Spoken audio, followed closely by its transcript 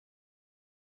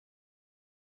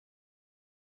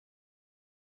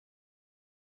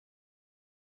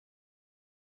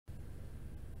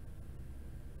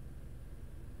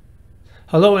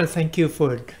Hello, and thank you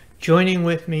for joining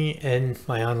with me in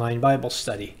my online Bible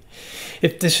study.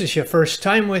 If this is your first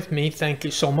time with me, thank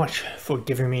you so much for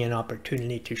giving me an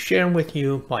opportunity to share with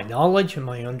you my knowledge and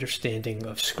my understanding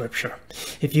of Scripture.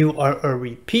 If you are a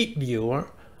repeat viewer,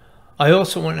 I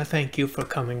also want to thank you for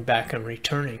coming back and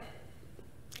returning.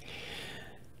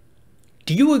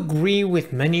 Do you agree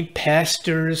with many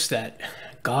pastors that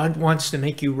God wants to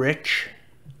make you rich?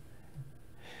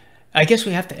 I guess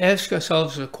we have to ask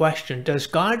ourselves the question, does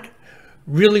God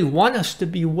really want us to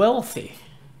be wealthy?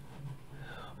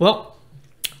 Well,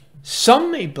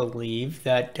 some may believe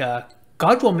that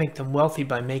God will make them wealthy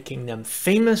by making them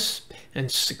famous and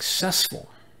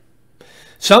successful.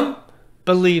 Some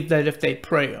believe that if they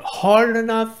pray hard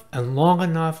enough and long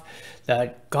enough,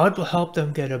 that God will help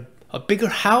them get a bigger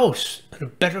house and a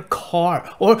better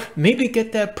car, or maybe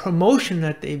get that promotion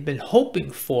that they've been hoping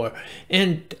for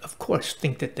and, of course,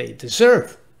 think that they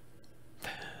deserve.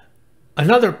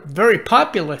 Another very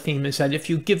popular theme is that if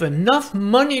you give enough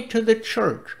money to the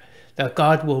church, that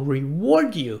God will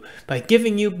reward you by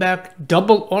giving you back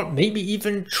double or maybe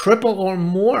even triple or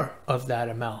more of that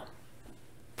amount.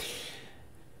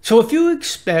 So if you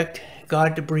expect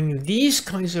God to bring you these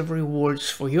kinds of rewards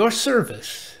for your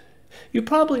service, you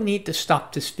probably need to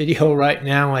stop this video right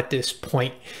now at this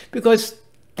point, because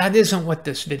that isn't what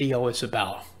this video is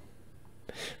about.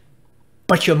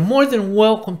 But you're more than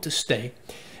welcome to stay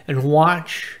and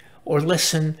watch or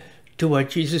listen to what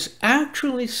Jesus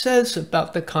actually says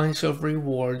about the kinds of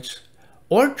rewards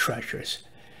or treasures,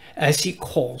 as he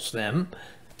calls them,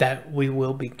 that we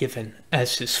will be given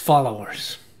as his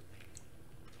followers.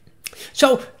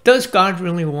 So, does God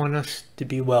really want us to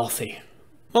be wealthy?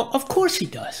 Well, of course he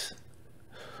does.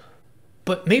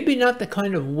 But maybe not the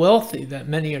kind of wealthy that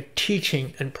many are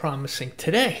teaching and promising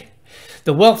today.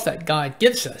 The wealth that God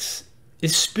gives us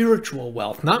is spiritual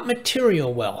wealth, not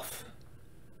material wealth.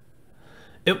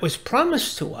 It was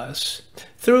promised to us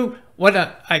through what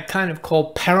I kind of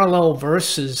call parallel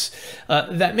verses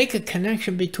that make a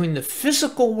connection between the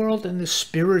physical world and the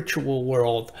spiritual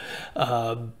world,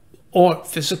 or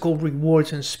physical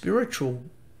rewards and spiritual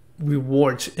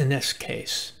rewards in this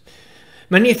case.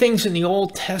 Many things in the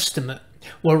Old Testament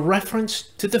were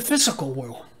referenced to the physical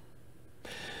world,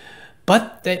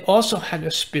 but they also had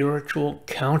a spiritual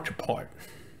counterpart.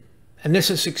 And this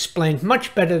is explained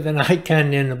much better than I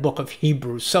can in the book of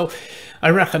Hebrews, so I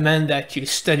recommend that you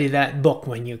study that book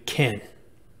when you can.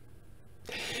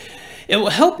 It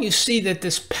will help you see that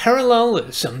this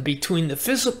parallelism between the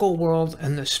physical world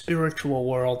and the spiritual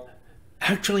world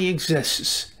actually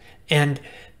exists, and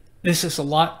this is a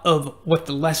lot of what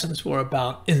the lessons were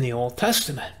about in the Old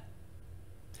Testament.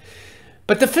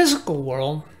 But the physical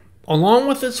world, along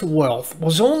with its wealth,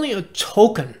 was only a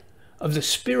token of the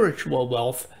spiritual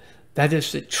wealth that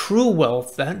is the true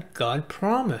wealth that God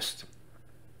promised.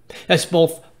 As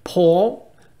both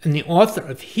Paul and the author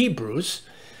of Hebrews,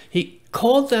 he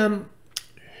called them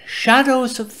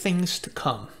shadows of things to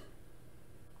come.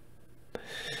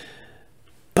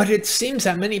 But it seems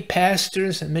that many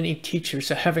pastors and many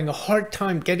teachers are having a hard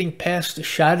time getting past the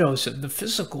shadows of the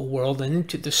physical world and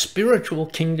into the spiritual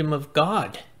kingdom of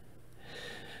God.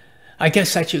 I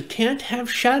guess that you can't have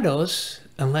shadows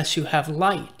unless you have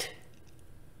light.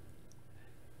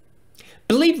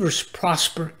 Believers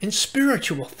prosper in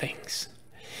spiritual things,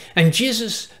 and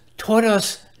Jesus taught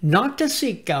us not to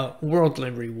seek out worldly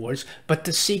rewards, but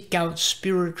to seek out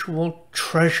spiritual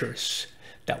treasures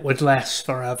that would last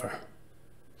forever.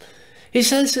 He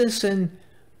says this in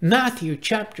Matthew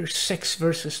chapter 6,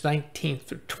 verses 19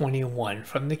 through 21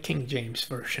 from the King James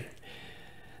Version.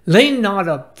 Lay not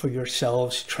up for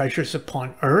yourselves treasures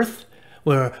upon earth,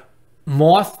 where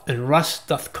moth and rust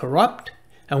doth corrupt,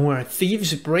 and where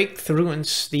thieves break through and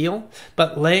steal,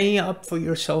 but lay up for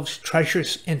yourselves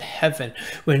treasures in heaven,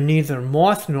 where neither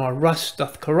moth nor rust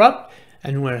doth corrupt,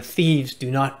 and where thieves do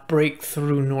not break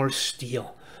through nor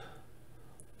steal.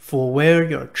 For where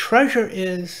your treasure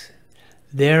is,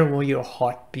 there will your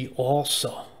heart be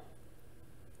also.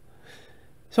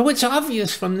 So it's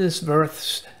obvious from this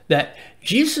verse that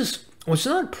Jesus was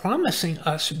not promising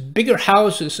us bigger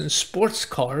houses and sports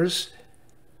cars,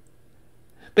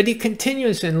 but he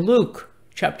continues in Luke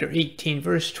chapter 18,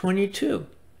 verse 22.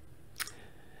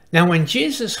 Now when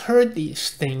Jesus heard these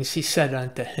things, he said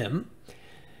unto him,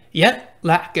 Yet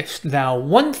lackest thou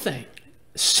one thing,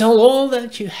 sell all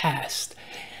that you hast,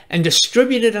 and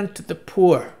distribute it unto the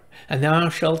poor, and thou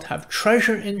shalt have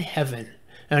treasure in heaven,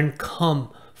 and come,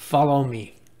 follow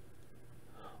me.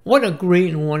 What a great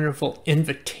and wonderful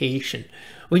invitation.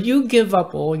 Will you give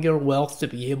up all your wealth to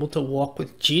be able to walk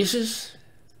with Jesus?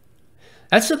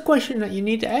 That's a question that you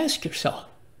need to ask yourself.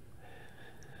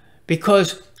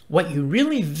 Because what you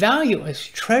really value as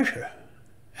treasure,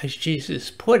 as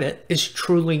Jesus put it, is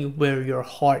truly where your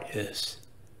heart is.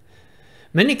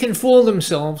 Many can fool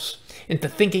themselves into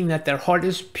thinking that their heart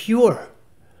is pure,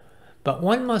 but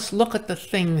one must look at the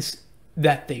things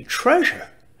that they treasure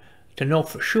to know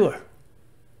for sure.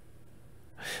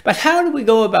 But how do we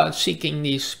go about seeking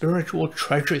these spiritual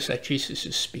treasures that Jesus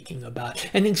is speaking about?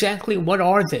 And exactly what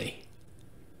are they?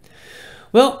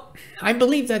 Well, I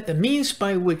believe that the means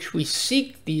by which we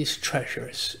seek these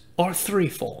treasures are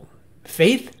threefold: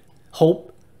 faith,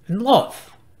 hope, and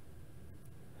love.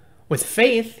 With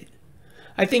faith,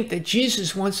 I think that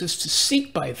Jesus wants us to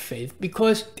seek by faith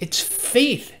because it's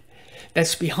faith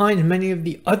that's behind many of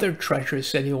the other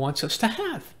treasures that he wants us to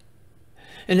have.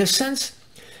 In a sense,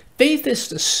 faith is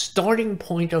the starting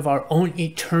point of our own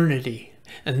eternity,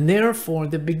 and therefore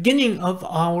the beginning of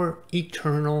our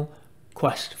eternal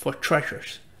quest for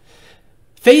treasures.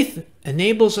 Faith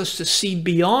enables us to see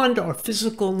beyond our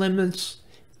physical limits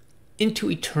into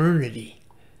eternity,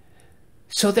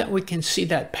 so that we can see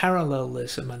that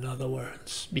parallelism, in other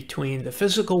words, between the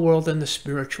physical world and the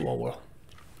spiritual world.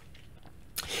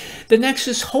 The next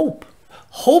is hope.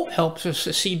 Hope helps us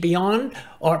to see beyond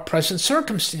our present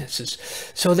circumstances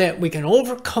so that we can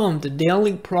overcome the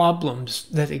daily problems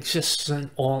that exist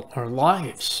in all our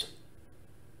lives.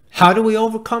 How do we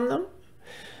overcome them?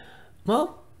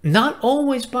 Well, not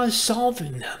always by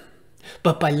solving them,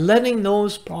 but by letting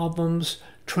those problems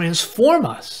transform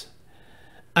us,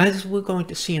 as we're going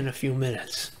to see in a few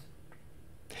minutes.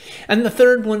 And the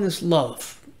third one is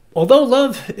love. Although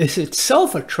love is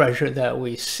itself a treasure that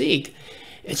we seek,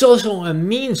 it's also a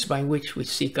means by which we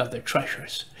seek other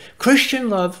treasures. Christian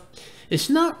love is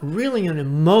not really an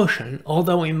emotion,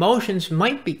 although emotions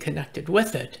might be connected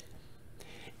with it.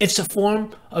 It's a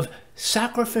form of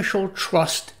sacrificial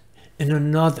trust in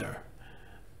another,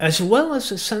 as well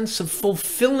as a sense of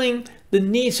fulfilling the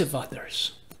needs of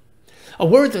others. A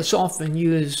word that's often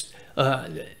used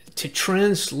to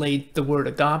translate the word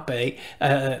agape,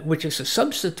 which is a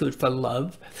substitute for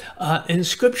love, in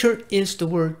Scripture is the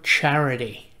word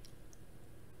charity.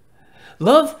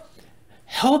 Love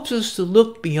helps us to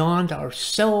look beyond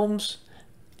ourselves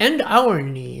and our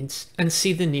needs and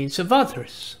see the needs of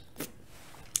others.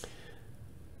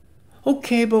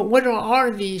 Okay, but what are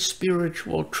these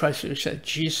spiritual treasures that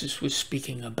Jesus was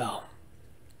speaking about?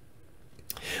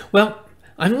 Well,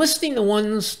 I'm listing the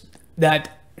ones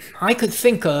that I could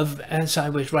think of as I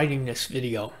was writing this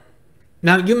video.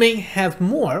 Now, you may have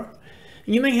more.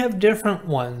 You may have different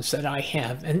ones that I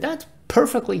have, and that's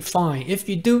perfectly fine. If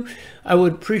you do, I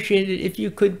would appreciate it if you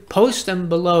could post them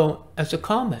below as a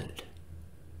comment.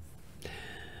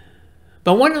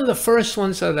 But one of the first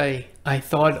ones that I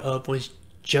thought of was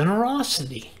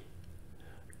generosity.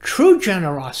 True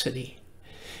generosity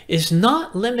is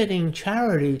not limiting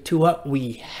charity to what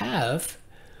we have,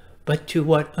 but to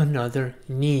what another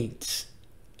needs.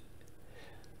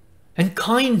 And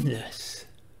kindness,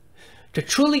 to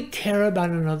truly care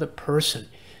about another person.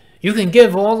 You can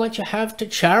give all that you have to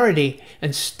charity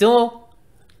and still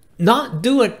not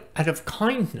do it out of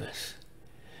kindness.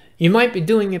 You might be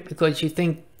doing it because you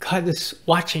think God is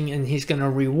watching and he's going to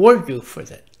reward you for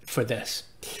this.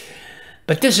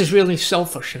 But this is really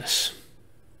selfishness.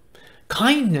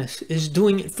 Kindness is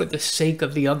doing it for the sake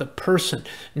of the other person,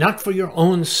 not for your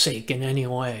own sake in any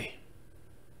way.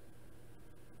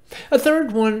 A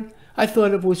third one I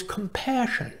thought of was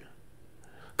compassion.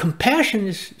 Compassion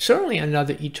is certainly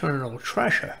another eternal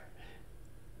treasure.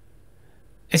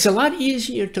 It's a lot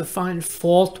easier to find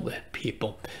fault with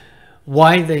people,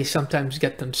 why they sometimes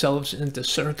get themselves into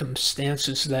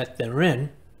circumstances that they're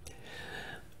in,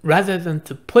 rather than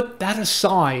to put that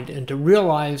aside and to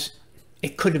realize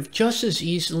it could have just as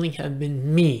easily have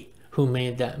been me who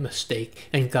made that mistake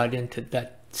and got into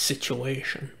that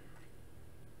situation.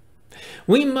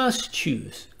 We must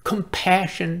choose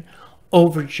compassion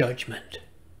over judgment.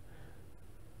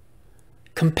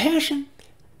 Compassion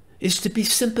is to be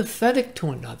sympathetic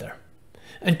to another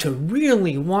and to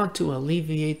really want to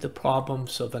alleviate the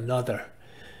problems of another.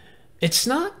 It's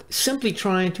not simply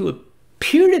trying to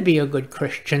appear to be a good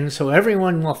Christian so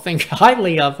everyone will think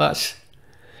highly of us.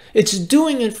 It's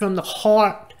doing it from the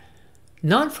heart,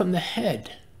 not from the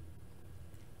head.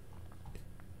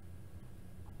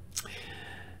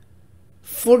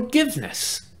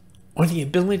 Forgiveness, or the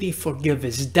ability to forgive,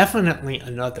 is definitely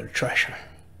another treasure.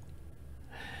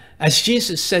 As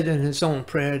Jesus said in his own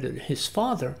prayer to his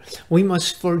Father, we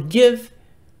must forgive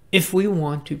if we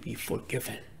want to be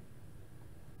forgiven.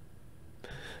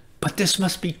 But this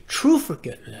must be true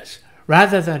forgiveness,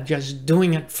 rather than just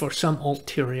doing it for some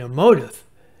ulterior motive.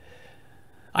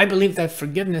 I believe that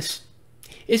forgiveness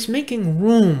is making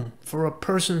room for a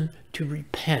person to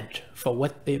repent for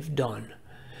what they've done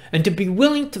and to be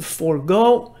willing to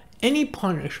forego any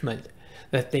punishment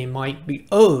that they might be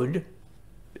owed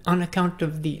on account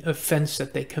of the offense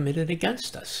that they committed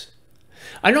against us.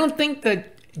 I don't think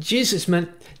that Jesus meant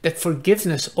that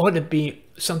forgiveness ought to be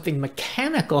something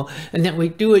mechanical and that we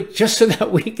do it just so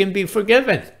that we can be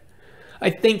forgiven. I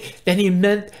think that he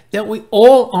meant that we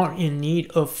all are in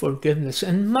need of forgiveness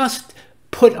and must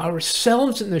put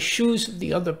ourselves in the shoes of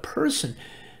the other person,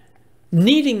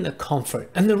 needing the comfort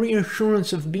and the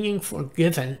reassurance of being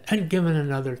forgiven and given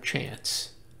another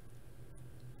chance.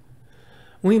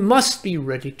 We must be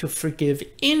ready to forgive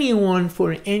anyone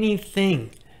for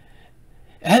anything,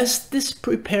 as this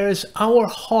prepares our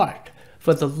heart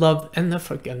for the love and the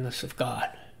forgiveness of God.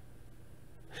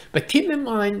 But keep in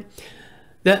mind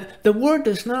that the word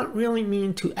does not really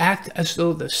mean to act as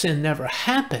though the sin never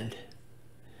happened.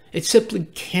 It simply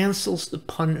cancels the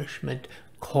punishment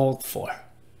called for.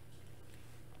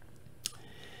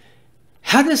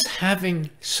 How does having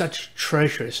such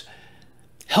treasures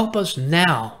help us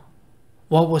now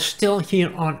while we're still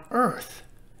here on earth?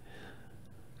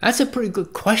 That's a pretty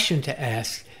good question to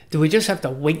ask. Do we just have to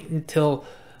wait until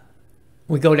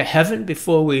we go to heaven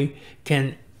before we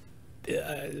can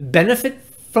benefit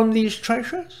from these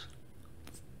treasures?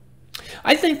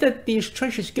 I think that these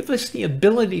treasures give us the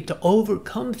ability to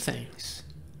overcome things,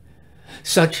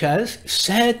 such as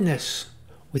sadness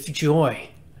with joy.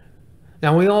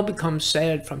 Now, we all become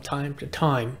sad from time to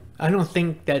time. I don't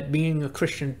think that being a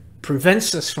Christian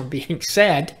prevents us from being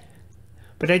sad,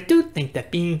 but I do think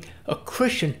that being a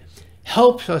Christian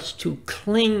helps us to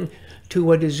cling to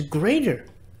what is greater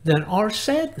than our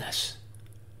sadness.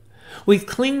 We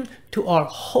cling to our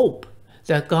hope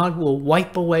that God will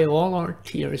wipe away all our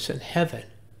tears in heaven.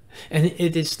 And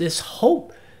it is this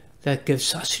hope that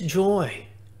gives us joy.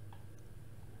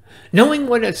 Knowing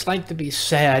what it's like to be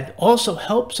sad also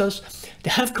helps us to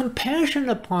have compassion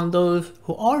upon those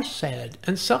who are sad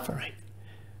and suffering.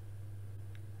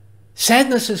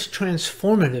 Sadness is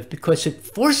transformative because it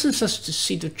forces us to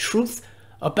see the truth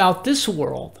about this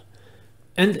world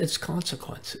and its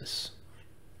consequences.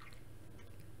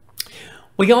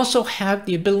 We also have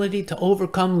the ability to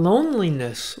overcome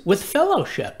loneliness with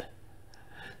fellowship.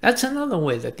 That's another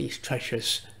way that these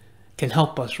treasures can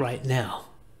help us right now.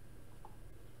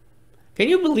 Can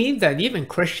you believe that even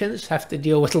Christians have to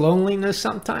deal with loneliness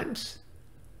sometimes?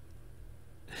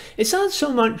 It's not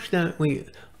so much that we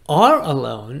are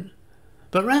alone,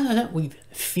 but rather that we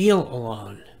feel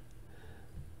alone.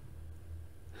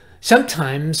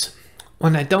 Sometimes,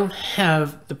 when I don't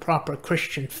have the proper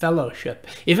Christian fellowship,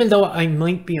 even though I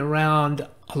might be around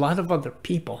a lot of other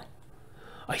people,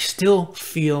 I still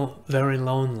feel very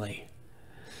lonely.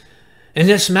 In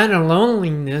this manner,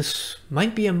 loneliness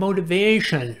might be a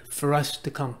motivation for us to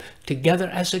come together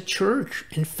as a church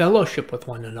in fellowship with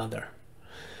one another.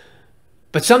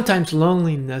 But sometimes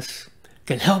loneliness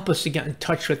can help us to get in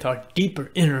touch with our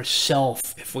deeper inner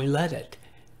self if we let it.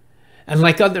 And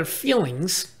like other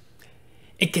feelings,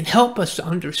 it can help us to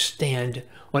understand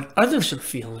what others are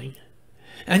feeling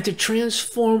and to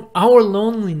transform our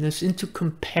loneliness into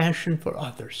compassion for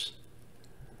others.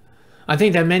 I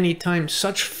think that many times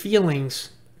such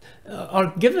feelings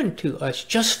are given to us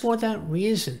just for that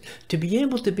reason, to be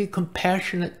able to be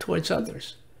compassionate towards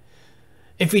others.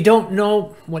 If we don't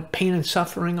know what pain and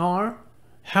suffering are,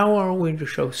 how are we to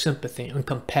show sympathy and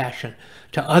compassion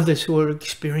to others who are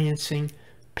experiencing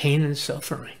pain and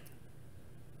suffering?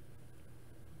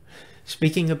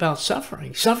 Speaking about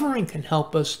suffering, suffering can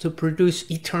help us to produce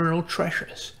eternal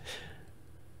treasures.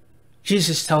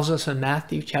 Jesus tells us in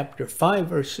Matthew chapter 5,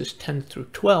 verses 10 through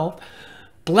 12,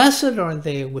 "Blessed are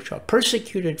they which are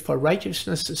persecuted for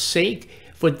righteousness' sake,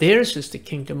 for theirs is the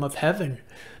kingdom of heaven.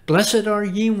 Blessed are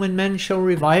ye when men shall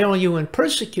revile you and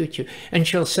persecute you, and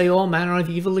shall say all manner of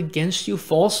evil against you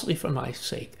falsely for my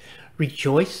sake.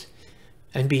 Rejoice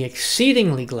and be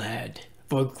exceedingly glad,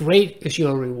 for great is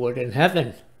your reward in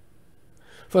heaven.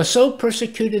 For so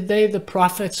persecuted they the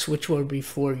prophets which were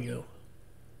before you."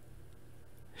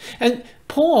 And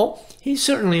Paul, he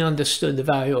certainly understood the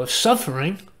value of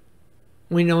suffering.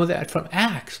 We know that from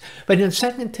Acts. But in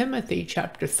 2 Timothy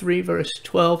chapter 3, verse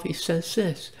 12, he says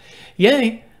this,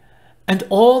 "Yea, and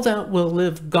all that will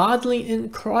live godly in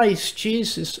Christ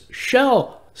Jesus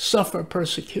shall suffer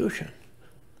persecution."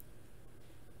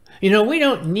 You know, we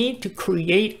don't need to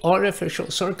create artificial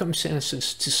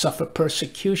circumstances to suffer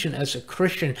persecution as a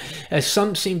Christian, as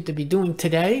some seem to be doing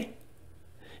today.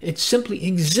 It's simply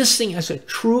existing as a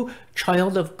true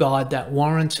child of God that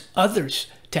warrants others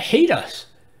to hate us.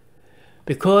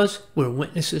 because we're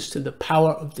witnesses to the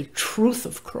power of the truth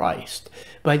of Christ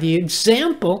by the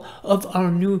example of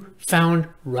our newfound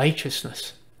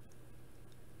righteousness.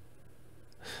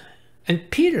 And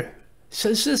Peter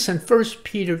says this in 1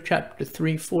 Peter chapter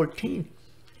 3:14.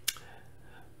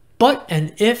 But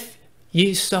and if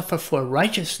ye suffer for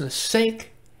righteousness'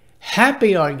 sake,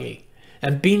 happy are ye,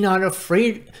 and be not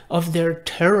afraid of their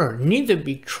terror, neither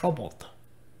be troubled.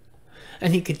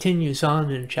 And he continues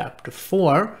on in chapter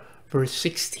 4, verse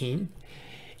 16.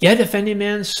 Yet if any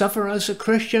man suffer as a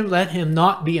Christian, let him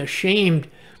not be ashamed,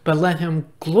 but let him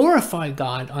glorify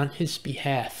God on his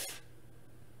behalf.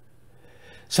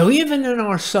 So even in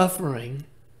our suffering,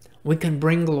 we can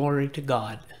bring glory to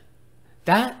God.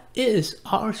 That is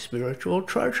our spiritual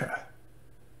treasure.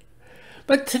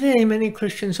 But today, many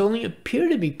Christians only appear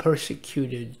to be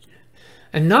persecuted,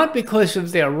 and not because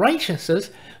of their righteousness,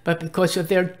 but because of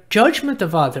their judgment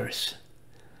of others.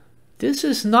 This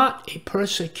is not a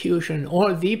persecution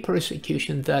or the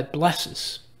persecution that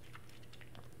blesses.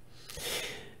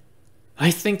 I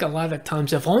think a lot of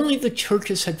times, if only the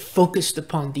churches had focused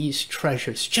upon these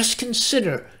treasures. Just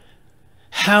consider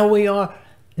how we are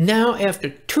now after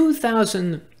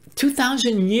 2,000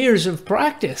 years of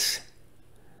practice.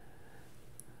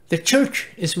 The church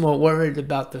is more worried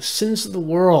about the sins of the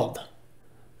world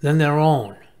than their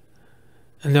own,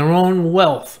 and their own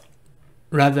wealth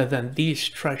rather than these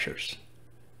treasures.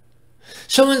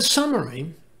 So in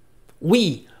summary,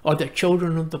 we are the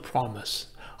children of the promise.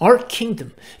 Our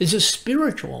kingdom is a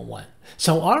spiritual one,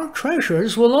 so our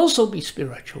treasures will also be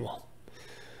spiritual.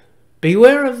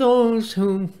 Beware of those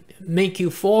who make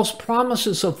you false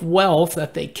promises of wealth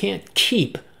that they can't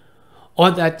keep,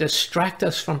 or that distract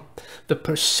us from the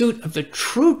pursuit of the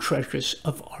true treasures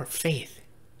of our faith.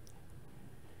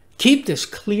 Keep this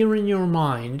clear in your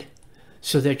mind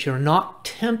so that you're not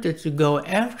tempted to go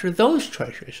after those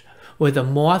treasures where the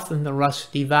moth and the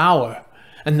rust devour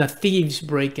and the thieves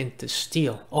break in to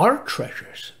steal. Our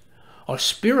treasures are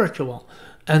spiritual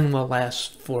and will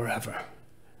last forever.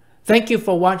 Thank you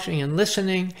for watching and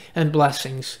listening, and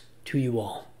blessings to you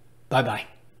all. Bye-bye.